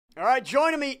All right,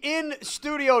 joining me in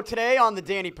studio today on the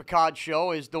Danny Picard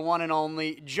Show is the one and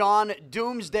only John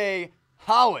Doomsday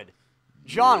Howard.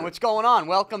 John, what's going on?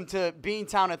 Welcome to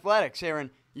Beantown Athletics here in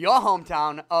your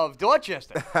hometown of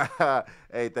Dorchester.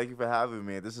 Hey, thank you for having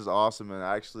me. This is awesome, and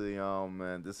actually,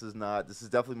 man, this is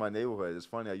definitely my neighborhood. It's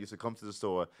funny. I used to come to the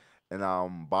store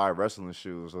and buy wrestling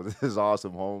shoes. So this is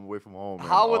awesome. Home away from home. Man.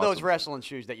 How were awesome. those wrestling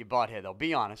shoes that you bought here, though?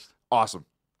 Be honest. Awesome.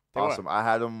 They Awesome. were. I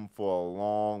had them for a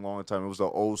long, long time. It was the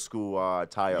old school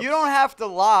tie-ups. You don't have to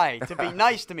lie to be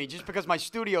nice to me just because my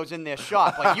studio's in their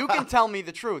shop. Like, you can tell me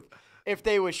the truth. If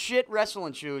they were shit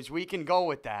wrestling shoes, we can go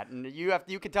with that, and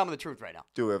you can tell me the truth right now.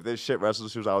 Dude, if there's shit wrestling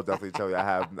shoes, I would definitely tell you.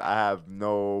 I have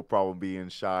no problem being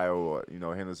shy or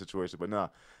handling the situation. But no,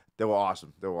 they were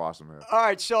awesome. They were awesome, man. All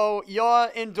right, so you're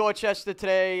in Dorchester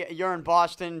today. You're in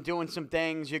Boston doing some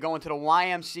things. You're going to the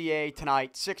YMCA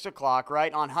tonight, 6 o'clock,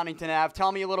 right, on Huntington Ave.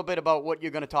 Tell me a little bit about what you're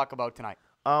going to talk about tonight.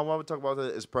 What we talk about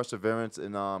is perseverance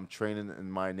and training in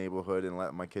my neighborhood and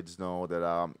letting my kids know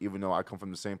that even though I come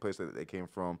from the same place that they came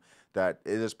from, that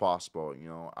it is possible.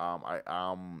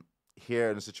 I'm here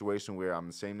in a situation where I'm in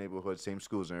the same neighborhood, same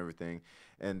schools and everything,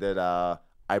 and that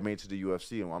I made it to the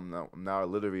UFC, and I'm now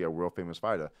literally a world famous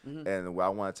fighter. Mm-hmm. And what I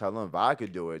want to tell them, if I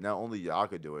could do it, not only y'all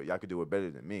could do it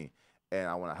better than me. And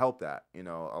I want to help that. A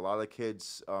lot of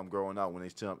kids growing up, when they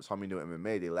saw me do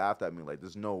MMA, they laughed at me like,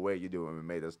 there's no way you do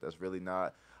MMA. That's really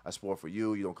not a sport for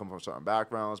you. You don't come from certain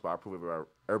backgrounds. But I proved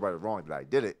everybody wrong that I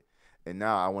did it. And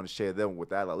now I want to share them with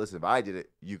that. Like, listen, if I did it,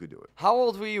 you could do it. How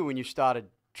old were you when you started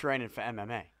training for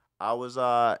MMA? I was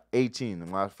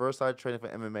 18. When I first started training for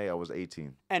MMA, I was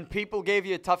 18. And people gave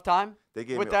you a tough time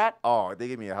with that? Oh, they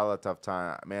gave me a hell of a tough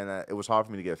time. Man, it was hard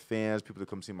for me to get fans, people to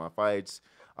come see my fights.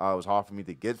 It was hard for me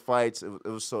to get fights. It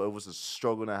was a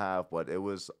struggle and a half, but it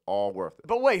was all worth it.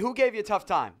 But wait, who gave you a tough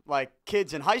time? Like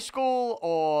kids in high school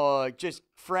or just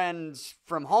friends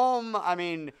from home? I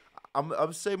mean, I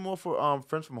would say more for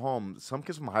friends from home. Some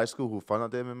kids from high school who found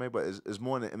out the MMA, but it's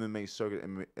more in the MMA circuit,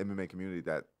 MMA community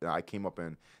that I came up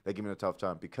in. That gave me a tough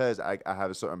time because I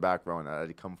have a certain background.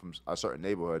 I come from a certain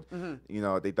neighborhood.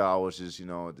 Mm-hmm. They thought I was just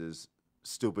this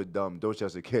stupid, dumb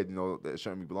Dorchester kid, that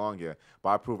shouldn't belong here. But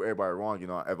I proved everybody wrong.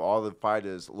 Of all the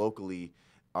fighters locally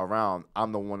around,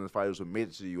 I'm the one of the fighters who made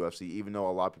it to the UFC. Even though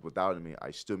a lot of people doubted me, I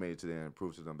still made it to there and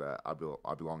proved to them that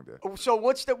I belong there. So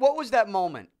what was that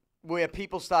moment where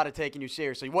people started taking you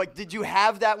seriously? What did you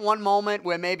have that one moment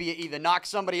where maybe you either knocked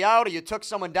somebody out or you took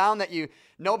someone down that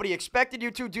nobody expected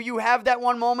you to? Do you have that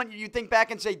one moment you think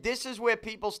back and say, this is where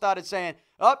people started saying,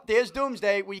 oh, there's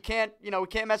Doomsday. We can't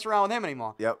mess around with him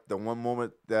anymore. Yep, the one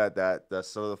moment that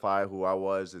solidified who I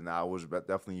was, and I was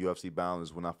definitely UFC bound,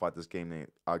 is when I fought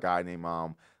a guy named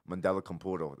Mandela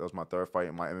Computo. That was my third fight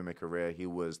in my MMA career. He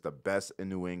was the best in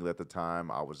New England at the time.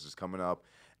 I was just coming up.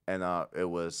 And it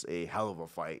was a hell of a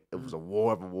fight. It was a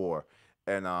war of a war.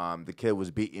 And the kid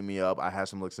was beating me up. I had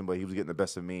some looks in, but he was getting the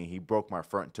best of me. He broke my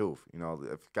front tooth.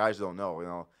 If guys don't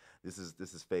know, this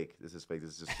is fake. This is fake.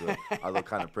 This is just I look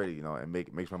kind of pretty, and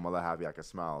makes my mother happy. I can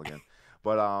smile again.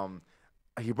 But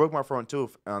he broke my front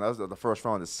tooth, and that was the first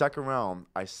round. The second round,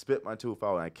 I spit my tooth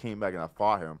out, and I came back and I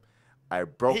fought him. I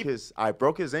broke his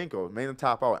ankle, made him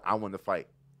tap out. I won the fight.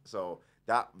 So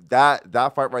that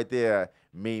fight right there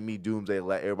made me Doomsday,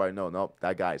 let everybody know, nope,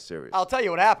 that guy is serious. I'll tell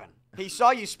you what happened. He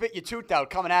saw you spit your tooth out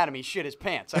coming at him. He shit his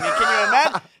pants. I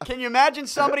mean, can you imagine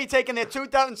somebody taking their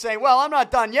tooth out and saying, well, I'm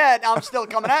not done yet. I'm still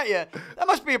coming at you. That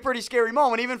must be a pretty scary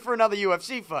moment, even for another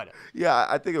UFC fighter. Yeah,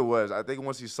 I think it was. I think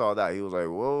once he saw that, he was like,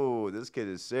 whoa, this kid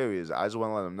is serious. I just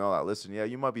want to let him know that, listen, yeah,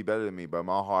 you might be better than me, but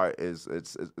my heart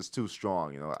it's too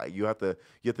strong. You have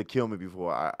to kill me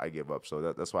before I give up.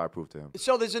 So that's why I proved to him.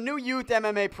 So there's a new youth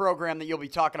MMA program that you'll be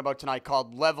talking about tonight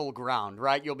called Level Ground,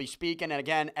 right? You'll be speaking,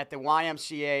 again, at the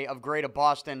YMCA of Greater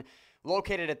Boston,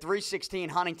 located at 316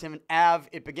 Huntington Ave.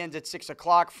 It begins at 6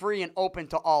 o'clock, free and open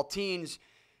to all teens.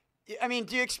 I mean,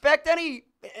 do you expect any,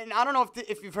 and I don't know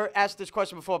if you've asked this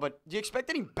question before, but do you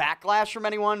expect any backlash from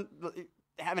anyone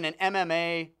having an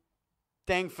MMA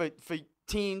thing for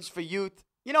teens, for youth?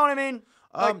 You know what I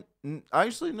mean?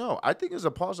 Actually, no. I think it's a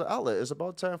positive outlet. It's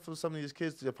about time for some of these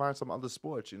kids to find some other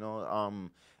sports,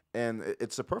 and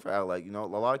it's a perfect outlet. A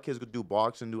lot of kids could do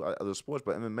boxing, do other sports,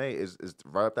 but MMA is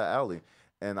right up that alley.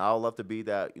 And I would love to be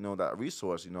that, that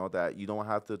resource, that you don't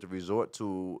have to resort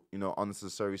to,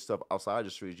 unnecessary stuff outside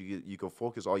the streets. You can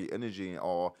focus all your energy and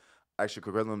all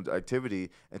extracurricular activity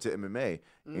into MMA.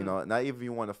 Not even if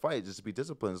you want to fight, just to be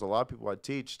disciplined. There's a lot of people I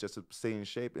teach just to stay in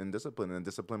shape and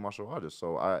disciplined martial artists.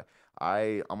 So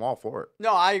I'm all for it.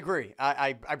 No, I agree.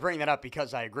 I bring that up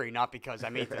because I agree, not because I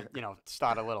made to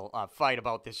start a little fight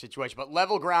about this situation. But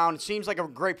Level Ground seems like a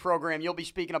great program. You'll be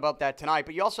speaking about that tonight,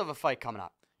 but you also have a fight coming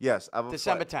up. Yes, I have a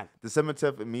December fight. 10th. December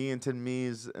 10th, me and Tim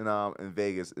Mees in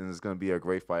Vegas, and it's going to be a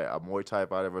great fight. A Muay Thai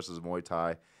fighter versus Muay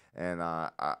Thai, and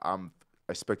I'm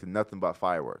expecting nothing but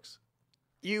fireworks.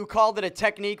 You called it a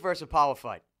technique versus a power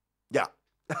fight. Yeah.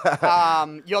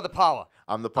 You're the power.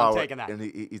 I'm the power, I'm taking that. and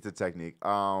he's the technique.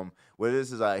 What it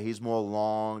is he's more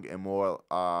long and more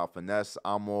finesse.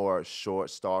 I'm more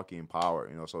short, stocky, and power.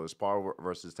 So it's power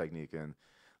versus technique, and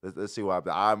let's see what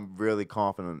happens. I'm really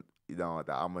confident, that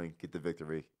I'm gonna get the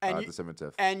victory December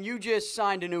 10th. And you just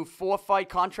signed a new 4-fight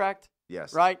contract.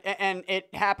 Yes. Right, and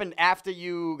it happened after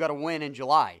you got a win in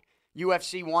July,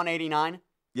 UFC 189.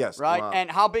 Yes. Right?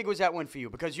 And how big was that win for you?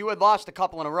 Because you had lost a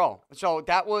couple in a row. So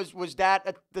that was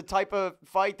that the type of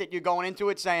fight that you're going into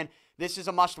it saying, this is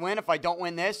a must-win. If I don't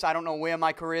win this, I don't know where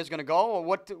my career is going to go?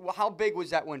 Or how big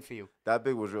was that win for you? That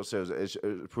big was real serious.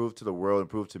 It proved to the world and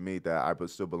proved to me that I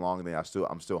still belong there.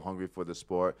 I'm still hungry for the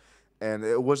sport. And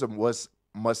it was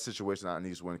must situation I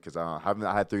need to win because I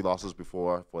had 3 losses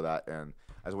before for that, and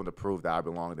I just wanted to prove that I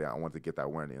belong there. I wanted to get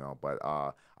that win, But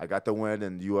I got the win,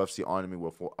 and UFC honored me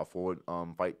with a forward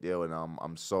fight deal, and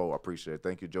I'm so appreciative.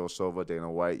 Thank you, Joe Silva, Dana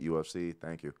White, UFC.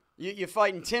 Thank you. You're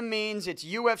fighting Tim Means. It's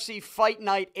UFC Fight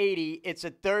Night 80. It's a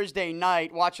Thursday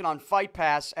night. Watch it on Fight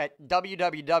Pass at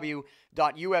www.ufc.tv.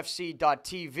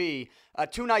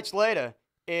 2 nights later,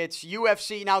 it's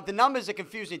UFC. Now, the numbers are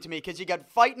confusing to me because you got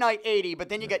Fight Night 80, but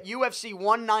then you got UFC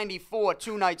 194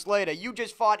 2 nights later. You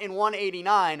just fought in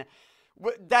 189.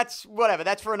 That's whatever.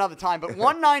 That's for another time. But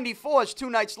 194 is 2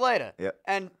 nights later. Yep.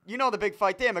 And you know the big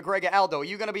fight there, McGregor-Aldo. Are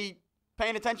you going to be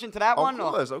paying attention to that one?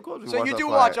 Of course. So you do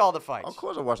watch all the fights. Of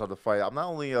course, I watch all the fight. I'm not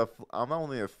only a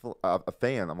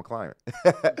fan. I'm a client.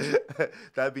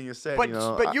 That being said,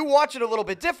 but you watch it a little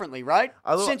bit differently, right?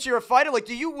 Since you're a fighter, like,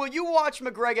 will you watch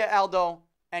McGregor-Aldo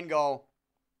and go,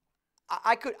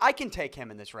 I can take him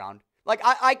in this round? Like,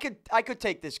 I could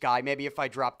take this guy maybe if I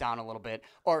dropped down a little bit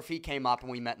or if he came up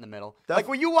and we met in the middle.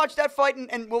 Will you watch that fight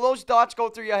and will those thoughts go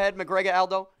through your head,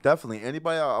 McGregor-Aldo? Definitely.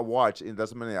 Anybody I watch, it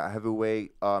doesn't matter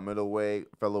heavyweight, middleweight,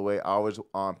 featherweight, I always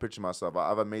picture myself.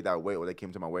 I've made that weight when they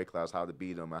came to my weight class, how to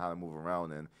beat them and how to move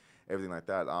around and everything like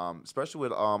that. Especially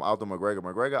with Aldo McGregor.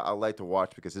 McGregor, I like to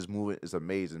watch because his movement is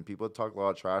amazing. People talk a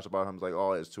lot of trash about him. It's like,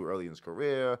 oh, it's too early in his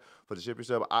career for the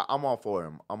championship. I'm all for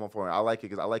him. I like it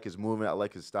because I like his movement. I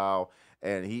like his style.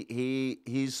 And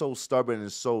he's so stubborn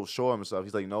and so sure of himself.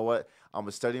 He's like, you know what? I'm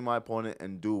going to study my opponent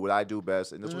and do what I do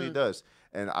best. And that's what he does.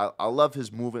 And I love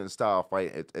his movement and style,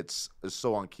 right? It's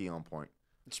so on key, on point.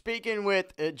 Speaking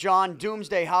with John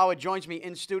Doomsday Howard, joins me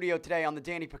in studio today on the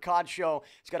Danny Picard Show.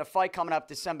 He's got a fight coming up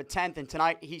December 10th, and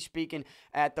tonight he's speaking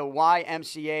at the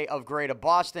YMCA of Greater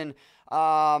Boston.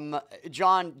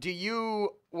 John, do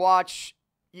you watch,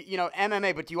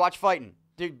 MMA, but do you watch fighting?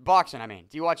 Boxing, I mean.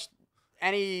 Do you watch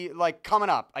any, coming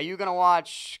up? Are you going to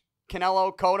watch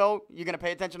Canelo, Cotto? You going to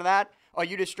pay attention to that? Or are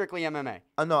you just strictly MMA?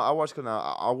 No, I watch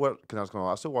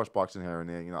Canelo. I still watch boxing here and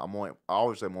there. I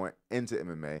always say more into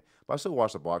MMA, but I still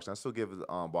watch the boxing. I still give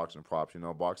boxing props.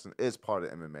 Boxing is part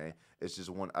of MMA. It's just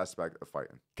one aspect of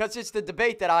fighting. Because it's the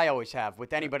debate that I always have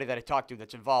with anybody that I talk to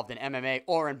that's involved in MMA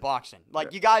or in boxing.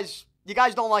 You guys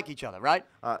don't like each other, right?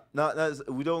 No,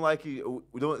 we don't like you.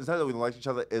 We don't. It's not that we don't like each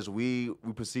other. Is we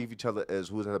perceive each other as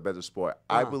who's had a better sport.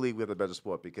 I believe we have a better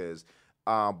sport because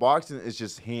boxing is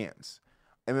just hands.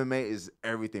 MMA is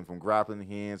everything from grappling,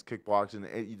 hands,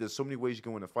 kickboxing. There's so many ways you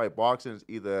can win a fight. Boxing is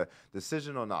either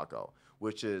decision or knockout,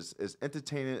 which is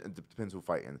entertaining and depends who's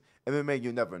fighting. MMA,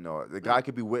 you never know. The guy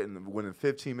could be winning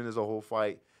 15 minutes a whole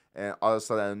fight, and all of a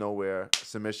sudden out of nowhere,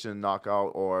 submission,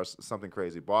 knockout, or something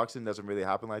crazy. Boxing doesn't really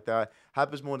happen like that.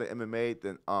 Happens more to MMA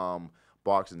than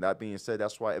boxing. That being said,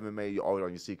 that's why MMA you're always on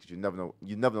your seat because you never know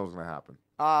what's gonna happen.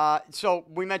 So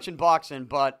we mentioned boxing,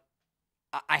 but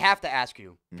I have to ask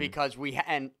you because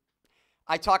and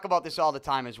I talk about this all the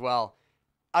time as well.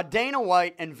 Are Dana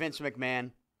White and Vince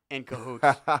McMahon in cahoots?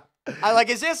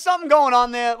 Is there something going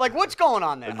on there? What's going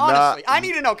on there? Honestly, I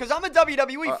need to know because I'm a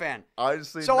WWE fan.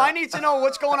 Honestly, so I need to know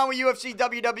what's going on with UFC,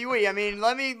 WWE. I mean,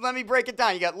 let me break it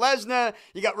down. You got Lesnar,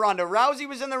 you got Ronda Rousey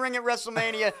was in the ring at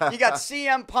WrestleMania. You got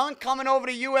CM Punk coming over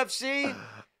to UFC.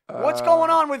 What's going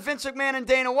on with Vince McMahon and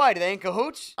Dana White? Are they in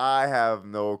cahoots? I have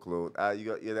no clue. You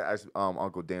got to ask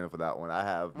Uncle Dana for that one. I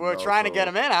have. We're trying to get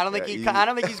him in. I don't think he's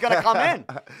going to come in.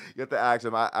 You have to ask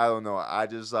him. I don't know. I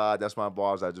just that's my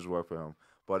boss. I just work for him.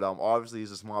 But obviously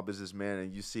he's a small businessman,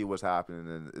 and you see what's happening,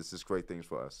 and it's just great things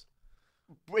for us.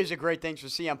 Is it great things for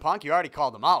CM Punk? You already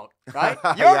called him out, right?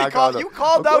 You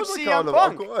called out CM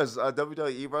Punk. Of course,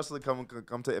 WWE wrestler come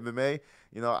to MMA.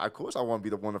 Of course, I want to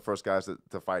be one of the first guys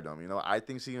to fight him. I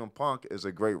think CM Punk is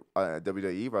a great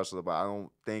WWE wrestler, but I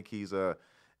don't think he's a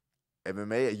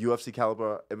UFC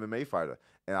caliber MMA fighter.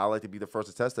 and I like to be the first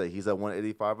to test that. He's at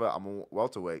 185. I'm a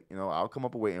welterweight. You know, I'll come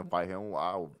up a weight and fight him.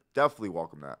 I'll definitely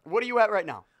welcome that. What are you at right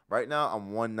now? Right now,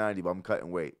 I'm 190, but I'm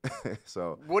cutting weight.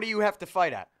 So. What do you have to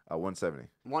fight at? 170.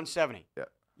 170. Yeah.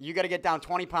 You got to get down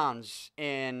 20 pounds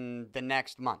in the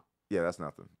next month. Yeah, that's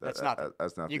nothing. That's nothing.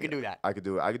 That's nothing. You can do that. I could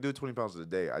do it. I could do 20 pounds a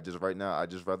day. I just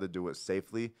rather do it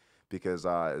safely because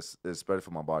it's better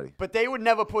for my body. But they would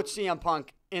never put CM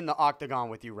Punk in the octagon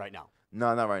with you right now.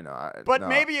 No, not right now. But no.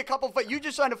 maybe a couple fights. You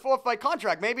just signed a 4-fight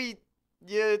contract. Maybe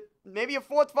a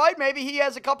fourth fight. Maybe he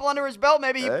has a couple under his belt.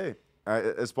 Maybe. Hey,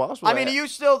 it's possible. I mean, are you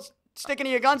still sticking to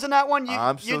your guns in that one?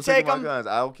 I'm still sticking to my guns.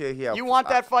 I don't care. You want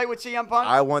that fight with CM Punk?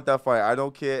 I want that fight. I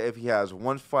don't care if he has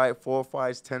 1 fight, 4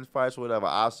 fights, 10 fights, whatever.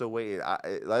 I'll still wait.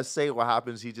 Let's say what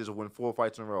happens, he just win 4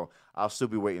 fights in a row. I'll still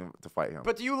be waiting to fight him.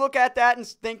 But do you look at that and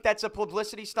think that's a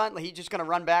publicity stunt? Like he's just going to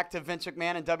run back to Vince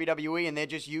McMahon and WWE, and they're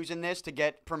just using this to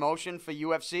get promotion for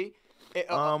UFC?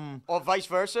 Or vice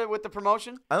versa with the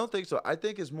promotion? I don't think so. I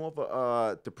think it's more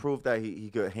of to prove that he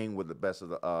could hang with the best of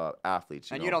the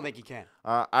athletes. You don't think he can?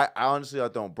 I honestly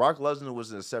don't. Brock Lesnar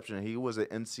was an exception. He was an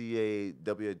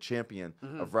NCAW champion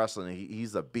of wrestling.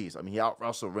 He's a beast. I mean, he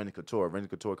out-wrestled Randy Couture. Randy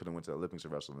Couture could have went to the Olympics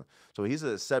of wrestling. So he's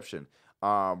an exception.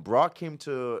 Brock came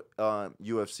to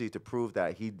UFC to prove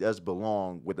that he does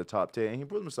belong with the top 10. And he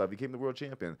proved himself. He became the world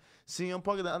champion. CM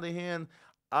Punk, on the other hand,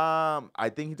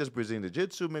 I think he does Brazilian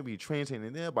Jiu-Jitsu. Maybe he trains here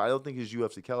and there, but I don't think he's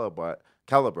UFC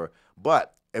caliber.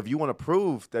 But if you want to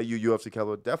prove that you're UFC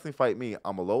caliber, definitely fight me.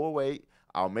 I'm a lower weight.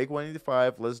 I'll make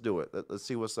 185. Let's do it. Let's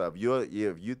see what's up. If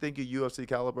you think you're UFC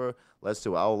caliber, let's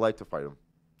do it. I would like to fight him.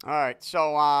 All right.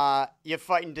 So you're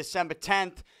fighting December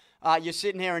 10th. You're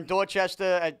sitting here in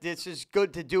Dorchester. This is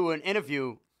good to do an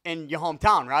interview in your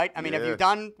hometown, right? I mean, have you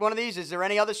done one of these? Is there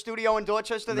any other studio in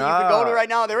Dorchester that you can go to right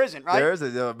now? There isn't, right? There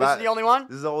isn't. This is the only one?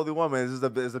 This is the only one, man. This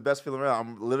is the best feeling around.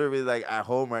 I'm literally like at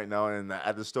home right now and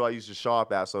at the store I used to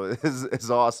shop at, so it's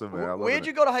awesome, man. Where'd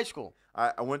you go to high school?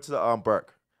 I went to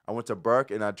Burke. I went to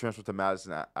Burke and I transferred to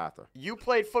Madison after. You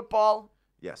played football?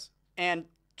 Yes. And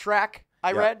track?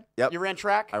 I read? Yep. You ran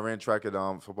track? I ran track at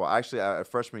football. Actually, at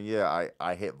freshman year,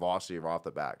 I hit varsity right off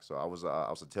the back. So I was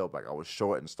a tailback. I was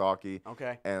short and stocky.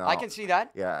 Okay. And I can see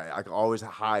that. Yeah, I can always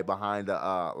hide behind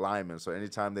the linemen. So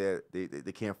anytime they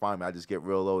can't find me, I just get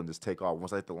real low and just take off.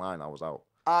 Once I hit the line, I was out.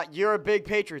 You're a big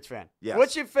Patriots fan. Yes.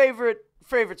 What's your favorite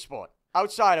sport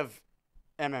outside of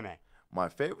MMA? My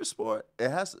favorite sport,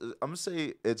 I'm gonna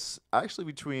say it's actually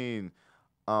between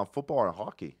football and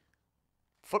hockey.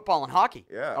 Football and hockey.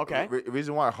 Yeah. Okay.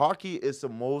 Reason why hockey is the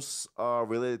most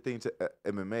related thing to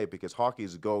MMA because hockey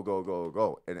is go, go, go,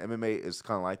 go, and MMA is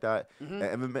kind of like that. And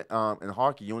MMA, in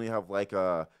hockey, you only have like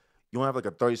a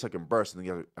 30-second burst, and then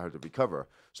you have to recover.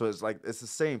 So it's the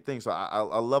same thing. So I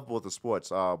love both the sports.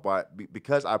 But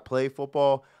because I play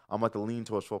football, I'm like to lean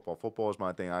towards football. Football is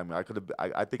my thing. I mean, I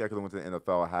think I could have went to the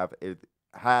NFL.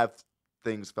 Have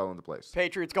things fell into place.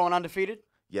 Patriots going undefeated?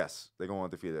 Yes, they're going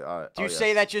undefeated. Do you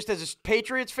say that just as a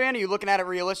Patriots fan? Or are you looking at it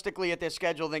realistically at their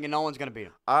schedule, thinking no one's going to beat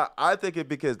them? I think it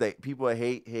because people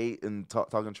hate and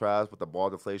talking trash with the ball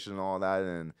deflation and all that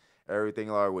and everything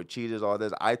with cheaters, all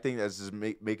this. I think that's just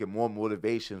making more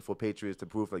motivation for Patriots to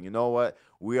prove you know what,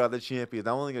 we are the champions.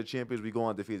 Not only the champions, we go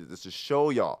undefeated. This to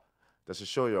show y'all. That's to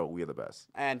show you we are the best.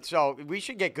 And so we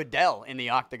should get Goodell in the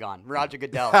octagon. Roger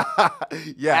Goodell.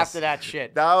 Yes. After that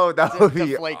shit. That would be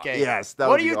Deflategate. Yes.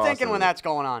 What are you thinking when that's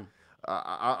going on?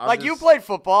 You played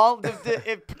football.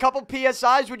 If a couple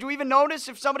PSIs, would you even notice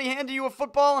if somebody handed you a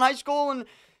football in high school and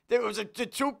there was the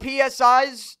 2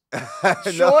 PSIs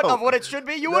short of what it should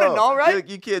be? You wouldn't know, right?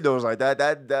 You can't know like that.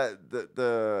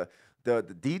 The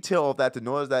detail of that to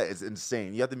notice that is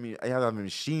insane. You have to have a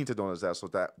machine to notice that. So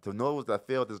that to know that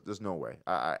failed, there's no way.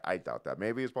 I doubt that.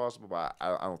 Maybe it's possible, but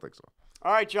I don't think so.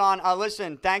 All right, John.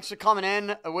 Listen, thanks for coming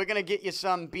in. We're gonna get you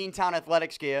some Beantown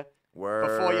Athletics gear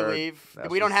before you leave. That's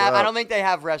we don't have. I don't think they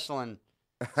have wrestling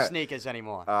sneakers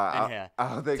anymore in here I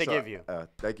don't think to so. give you.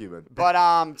 Thank you, man.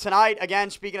 But tonight,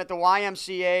 again, speaking at the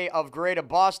YMCA of Greater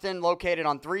Boston, located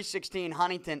on 316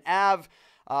 Huntington Ave.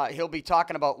 He'll be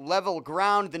talking about Level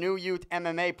Ground, the new youth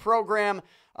MMA program.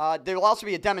 There will also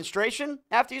be a demonstration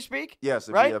after you speak. Yes,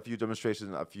 right? Be a few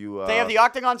demonstrations, a few. They have the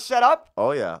octagon set up.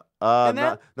 Oh yeah.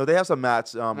 No, they have some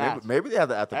mats. Maybe they have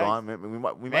the octagon. Hey.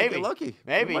 We might get lucky.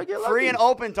 Maybe. Might get Free lucky. and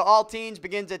open to all teens.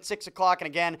 Begins at 6 o'clock. And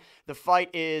again, the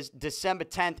fight is December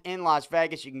 10th in Las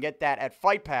Vegas. You can get that at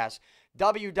Fight Pass.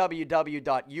 www.ufc.tv.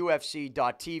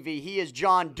 He is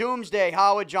John Doomsday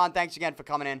Howard. John, thanks again for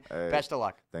coming in. Hey, best of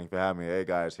luck. Thanks for having me. Hey,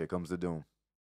 guys, here comes the doom.